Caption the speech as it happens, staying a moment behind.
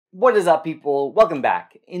What is up, people? Welcome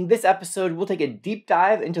back. In this episode, we'll take a deep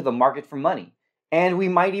dive into the market for money, and we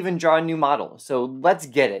might even draw a new model, so let's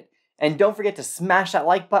get it. And don't forget to smash that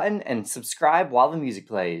like button and subscribe while the music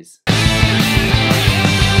plays.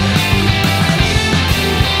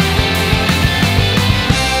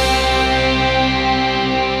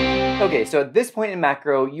 Okay, so at this point in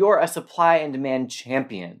macro, you're a supply and demand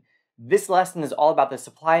champion. This lesson is all about the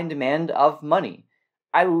supply and demand of money.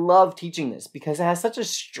 I love teaching this because it has such a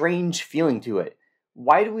strange feeling to it.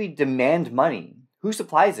 Why do we demand money? Who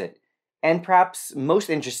supplies it? And perhaps most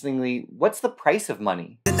interestingly, what's the price of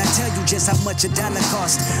money? And I tell you just how much a dollar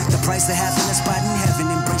costs. The price of having a spot in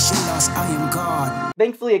heaven. Embrace your loss. I am God.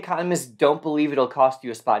 Thankfully, economists don't believe it'll cost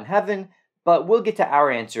you a spot in heaven, but we'll get to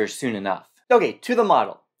our answer soon enough. Okay, to the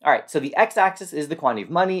model. Alright, so the x-axis is the quantity of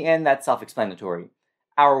money, and that's self-explanatory.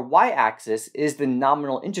 Our y-axis is the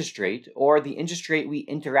nominal interest rate, or the interest rate we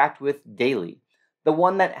interact with daily, the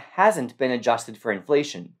one that hasn't been adjusted for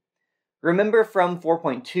inflation. Remember from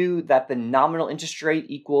 4.2 that the nominal interest rate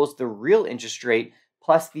equals the real interest rate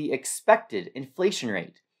plus the expected inflation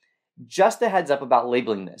rate. Just a heads up about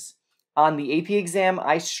labeling this. On the AP exam,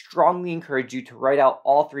 I strongly encourage you to write out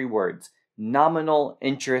all three words, nominal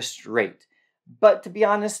interest rate. But to be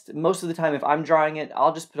honest, most of the time if I'm drawing it,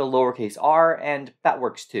 I'll just put a lowercase r, and that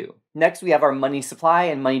works too. Next, we have our money supply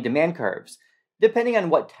and money demand curves. Depending on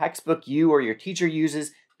what textbook you or your teacher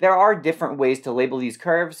uses, there are different ways to label these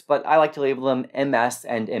curves, but I like to label them MS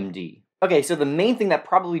and MD. Okay, so the main thing that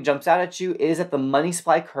probably jumps out at you is that the money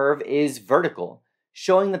supply curve is vertical,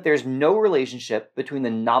 showing that there's no relationship between the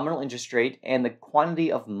nominal interest rate and the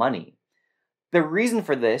quantity of money. The reason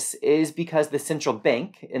for this is because the central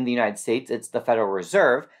bank, in the United States, it's the Federal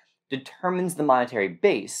Reserve, determines the monetary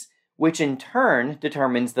base, which in turn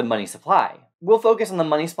determines the money supply. We'll focus on the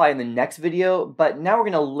money supply in the next video, but now we're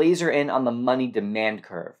going to laser in on the money demand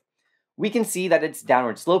curve. We can see that it's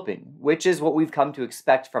downward sloping, which is what we've come to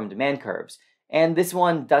expect from demand curves, and this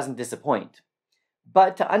one doesn't disappoint.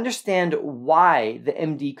 But to understand why the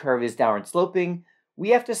MD curve is downward sloping,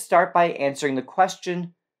 we have to start by answering the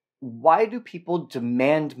question, why do people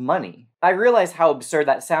demand money? I realize how absurd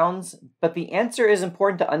that sounds, but the answer is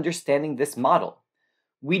important to understanding this model.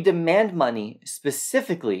 We demand money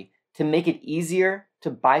specifically to make it easier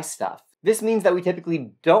to buy stuff. This means that we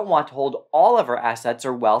typically don't want to hold all of our assets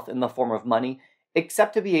or wealth in the form of money,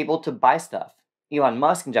 except to be able to buy stuff. Elon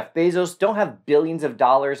Musk and Jeff Bezos don't have billions of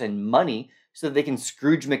dollars in money so that they can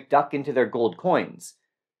Scrooge McDuck into their gold coins.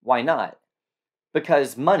 Why not?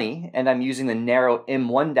 Because money, and I'm using the narrow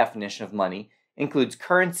M1 definition of money, includes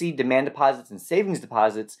currency, demand deposits, and savings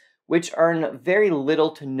deposits, which earn very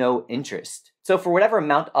little to no interest. So for whatever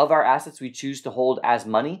amount of our assets we choose to hold as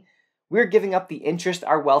money, we're giving up the interest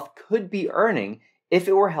our wealth could be earning if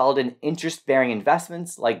it were held in interest-bearing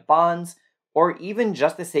investments like bonds, or even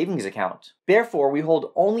just a savings account. Therefore, we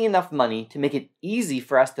hold only enough money to make it easy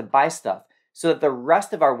for us to buy stuff so that the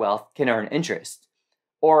rest of our wealth can earn interest.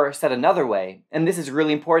 Or said another way, and this is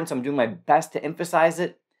really important, so I'm doing my best to emphasize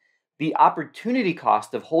it, the opportunity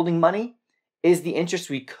cost of holding money is the interest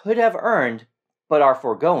we could have earned but are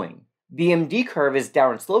foregoing. The MD curve is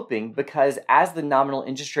downward sloping because as the nominal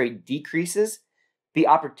interest rate decreases, the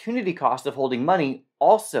opportunity cost of holding money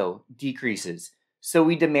also decreases, so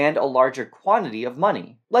we demand a larger quantity of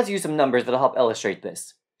money. Let's use some numbers that'll help illustrate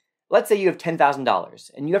this. Let's say you have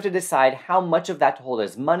 $10,000, and you have to decide how much of that to hold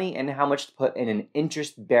as money and how much to put in an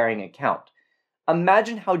interest-bearing account.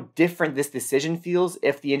 Imagine how different this decision feels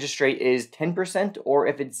if the interest rate is 10% or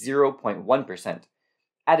if it's 0.1%.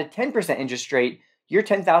 At a 10% interest rate, your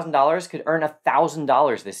 $10,000 could earn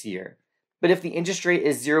 $1,000 this year. But if the interest rate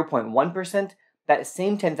is 0.1%, that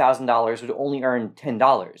same $10,000 would only earn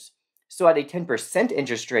 $10. So at a 10%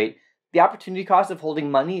 interest rate, the opportunity cost of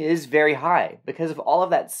holding money is very high because of all of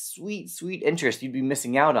that sweet, sweet interest you'd be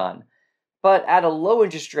missing out on. But at a low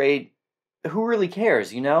interest rate, who really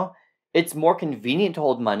cares, you know? It's more convenient to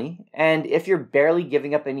hold money, and if you're barely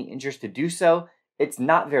giving up any interest to do so, it's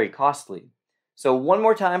not very costly. So one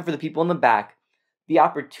more time for the people in the back, the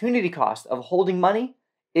opportunity cost of holding money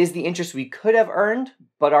is the interest we could have earned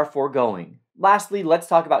but are foregoing. Lastly, let's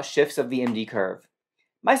talk about shifts of the MD curve.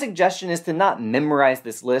 My suggestion is to not memorize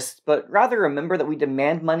this list, but rather remember that we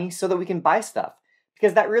demand money so that we can buy stuff,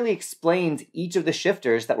 because that really explains each of the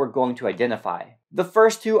shifters that we're going to identify. The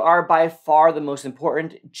first two are by far the most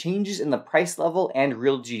important, changes in the price level and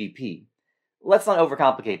real GDP. Let's not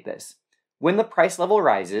overcomplicate this. When the price level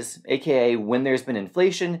rises, aka when there's been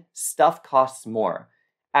inflation, stuff costs more.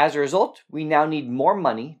 As a result, we now need more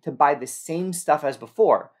money to buy the same stuff as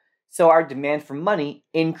before, so our demand for money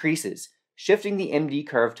increases, shifting the MD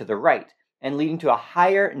curve to the right, and leading to a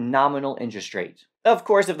higher nominal interest rate. Of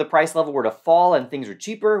course, if the price level were to fall and things were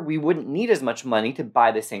cheaper, we wouldn't need as much money to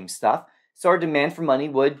buy the same stuff, so our demand for money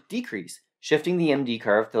would decrease, shifting the MD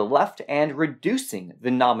curve to the left and reducing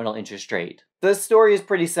the nominal interest rate. The story is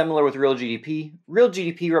pretty similar with real GDP. Real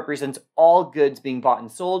GDP represents all goods being bought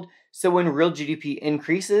and sold, so when real GDP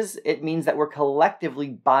increases, it means that we're collectively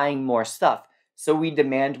buying more stuff, so we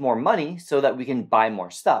demand more money so that we can buy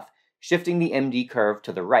more stuff, shifting the MD curve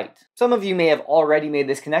to the right. Some of you may have already made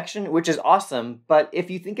this connection, which is awesome, but if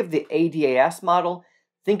you think of the ADAS model,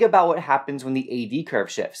 think about what happens when the AD curve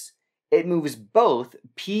shifts. It moves both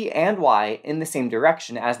P and Y in the same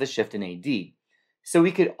direction as the shift in AD. So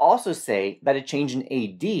we could also say that a change in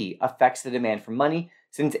AD affects the demand for money,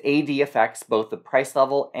 since AD affects both the price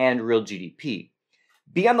level and real GDP.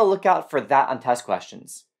 Be on the lookout for that on test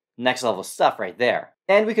questions. Next level stuff right there.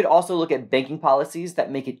 And we could also look at banking policies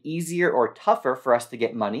that make it easier or tougher for us to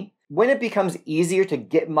get money. When it becomes easier to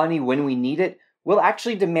get money when we need it, we'll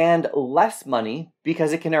actually demand less money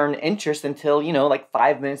because it can earn interest until, like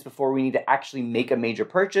 5 minutes before we need to actually make a major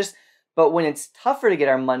purchase. But when it's tougher to get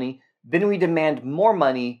our money, then we demand more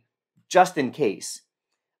money just in case.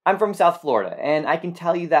 I'm from South Florida, and I can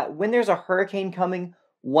tell you that when there's a hurricane coming,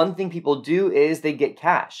 one thing people do is they get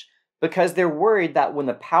cash because they're worried that when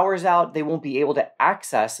the power's out, they won't be able to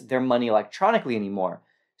access their money electronically anymore.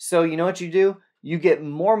 So you know what you do? You get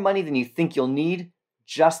more money than you think you'll need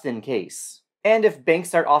just in case. And if banks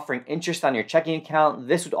start offering interest on your checking account,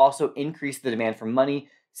 this would also increase the demand for money,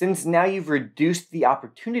 since now you've reduced the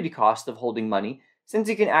opportunity cost of holding money, since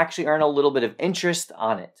you can actually earn a little bit of interest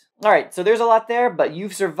on it. Alright, so there's a lot there, but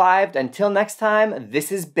you've survived. Until next time, this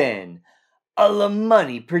has been a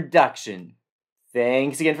LaMoney production.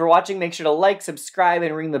 Thanks again for watching. Make sure to like, subscribe,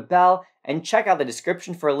 and ring the bell, and check out the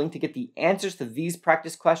description for a link to get the answers to these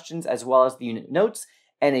practice questions as well as the unit notes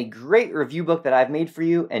and a great review book that I've made for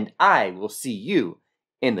you, and I will see you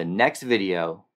in the next video.